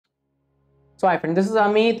So hi friend, this is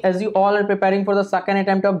Amit. As you all are preparing for the second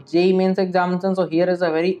attempt of JEE Mains examination, so here is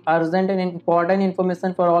a very urgent and important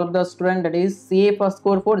information for all of the students. That is CA first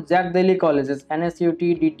score for JAC Delhi colleges, NSUT,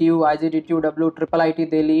 DTU, IGDTU, Triple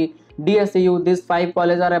IT Delhi, DSU. These 5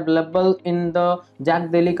 colleges are available in the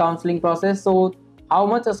JAC Delhi counseling process. So how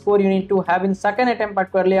much a score you need to have in second attempt,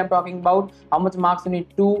 particularly I'm talking about how much marks you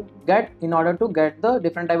need to get in order to get the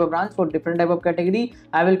different type of branch for different type of category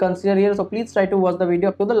I will consider here. So please try to watch the video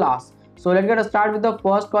up to the last. So let's get started with the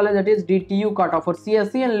first college, that is DTU cutoff for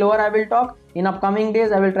CSE and lower. I will talk in upcoming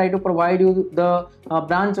days. I will try to provide you the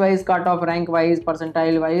branch wise cutoff, rank wise,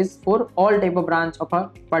 percentile wise for all type of branch of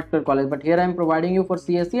a particular college, but here I am providing you for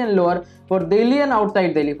CSE and lower. For Delhi and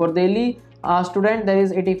outside Delhi, for Delhi student there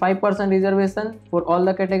is 85% reservation for all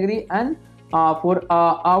the category, and for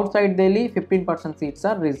outside Delhi 15% seats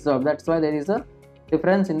are reserved. That's why there is a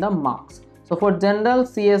difference in the marks. So for general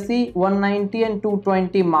CSE 190 and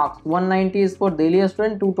 220 marks. 190 is for Delhi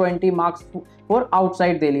student, 220 marks for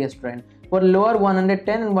outside Delhi student. For lower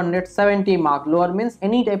 110 and 170 marks. Lower means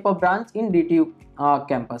any type of branch in DTU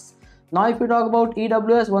campus. Now if you talk about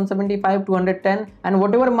EWS 175, 210, and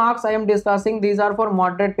whatever marks I am discussing, these are for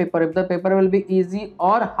moderate paper. If the paper will be easy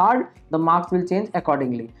or hard, the marks will change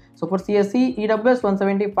accordingly. So for CSE, EWS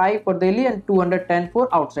 175 for Delhi and 210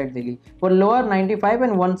 for outside Delhi. For lower 95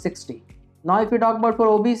 and 160. Now if you talk about for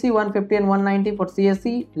OBC 150 and 190 for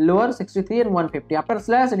CSE, lower 63 and 150. After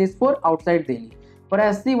slash it is for outside Delhi. For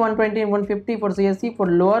SC 120 and 150 for CSE, for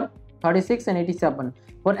lower 36 and 87.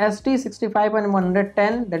 For ST 65 and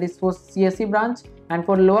 110, that is for CSE branch, and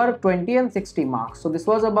for lower 20 and 60 marks. So this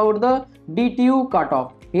was about the DTU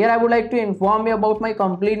cutoff. Here I would like to inform you about my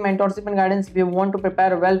complete mentorship and guidance. If you want to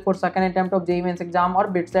prepare well for second attempt of JEE Mains exam or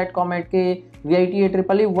BITSET, COMEDK, VIT,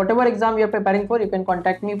 AEEE, whatever exam you are preparing for, you can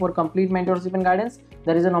contact me for complete mentorship and guidance.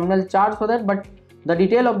 There is a nominal charge for that, but the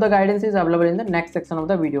detail of the guidance is available in the next section of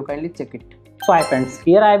the video. Kindly check it. So hi friends,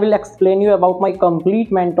 here I will explain you about my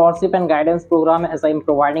complete mentorship and guidance program as I am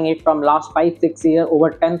providing it from last 5-6 years.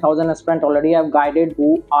 Over 10,000 students already I have guided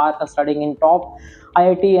who are studying in top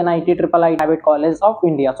IIT, NIT, Triple I private college of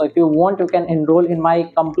India. So if you want, you can enroll in my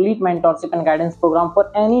complete mentorship and guidance program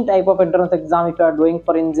for any type of entrance exam. If you are doing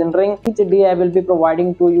for engineering, each day I will be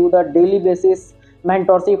providing to you the daily basis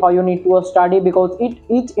mentorship, how you need to study, because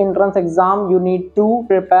each entrance exam you need to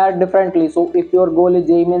prepare differently. So if your goal is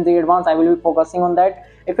JEE Mains advanced, I will be focusing on that.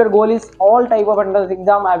 If your goal is all type of entrance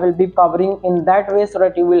exam, I will be covering in that way, so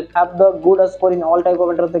that you will have the good score in all type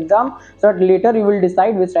of entrance exam, so that later you will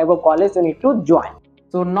decide which type of college you need to join.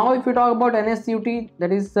 So now if you talk about NSUT,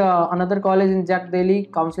 that is another college in JAC Delhi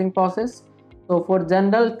counseling process. So for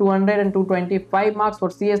general 200 and 225 marks. For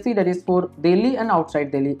CSE, that is for Delhi and outside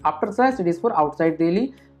Delhi. After slash it is for outside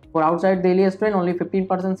Delhi. For outside Delhi student, only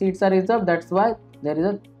 15% seats are reserved. That's why there is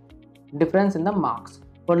a difference in the marks.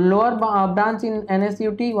 For lower branch in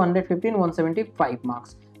NSUT 115 175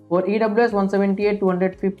 marks. For EWS 178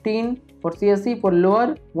 215. For CSE, for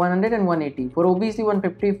lower 100 and 180. For OBC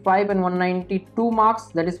 155 and 192 marks,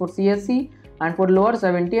 that is for CSE, and for lower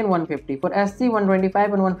 70 and 150. For SC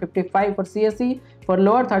 125 and 155 for CSE, for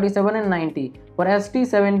lower 37 and 90. For ST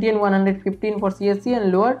 70 and 115 for CSE,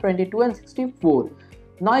 and lower 22 and 64.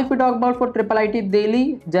 Now if we talk about for Triple IT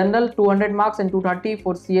Delhi, general 200 marks and 230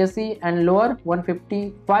 for CSE, and lower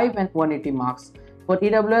 155 and 180 marks. For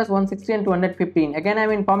EWS 160 and 215. Again I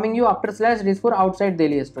am informing you, after slash it is for outside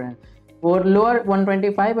Delhi student. For lower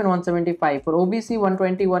 125 and 175. For OBC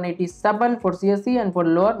 120 187 for CSE, and for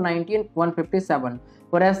lower 90 and 157.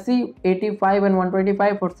 For SC 85 and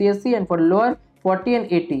 125 for CSE, and for lower 40 and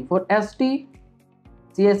 80. For ST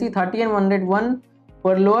CSE 30 and 101.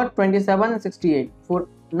 For lower 27 and 68. For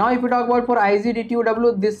now if we talk about for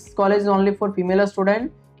IGDTU, this college is only for female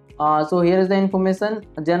student. So here is the information.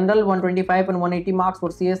 General 125 and 180 marks for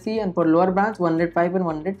CSE, and for lower branch 105 and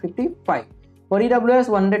 155. For EWS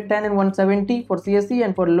 110 and 170 for CSE,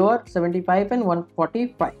 and for lower 75 and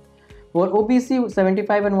 145. For OBC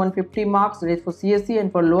 75 and 150 marks, that is for CSE,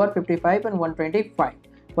 and for lower 55 and 125.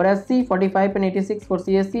 For SC 45 and 86 for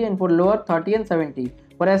CSE, and for lower 30 and 70.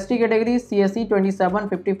 For ST category CSE 27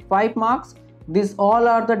 55 marks. These all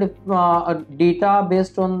are the data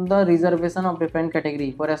based on the reservation of different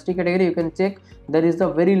category. For ST category you can check there is a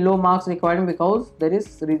very low marks requirement because there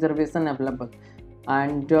is reservation available.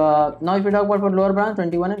 And now if you talk about for lower branch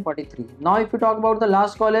 21 and 43. Now if you talk about the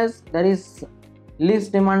last college, there is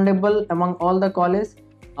least demandable among all the colleges,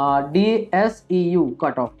 DSEU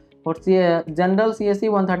cutoff. For general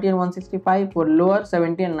CSE 130 and 165, for lower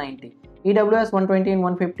 70 and 90. EWS 120 and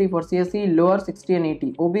 150 for CSE, lower 60 and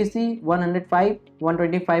 80. OBC 105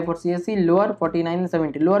 125 for CSE, lower 49 and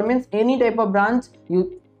 70. Lower means any type of branch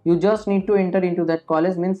you You just need to enter into that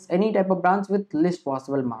college, means any type of branch with least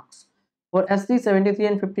possible marks. For ST 73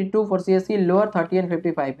 and 52, for CSE lower 30 and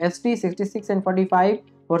 55, ST 66 and 45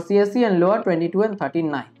 for CSE and lower 22 and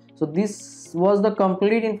 39. So this was the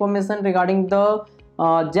complete information regarding the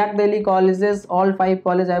JAC Delhi colleges. All 5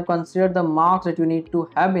 colleges I have considered the marks that you need to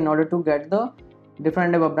have in order to get the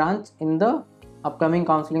different type of branch in the upcoming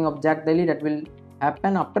counseling of JAC Delhi that will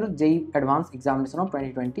happen after JEE Advanced Examination of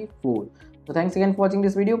 2024. So thanks again for watching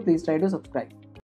this video. Please try to subscribe.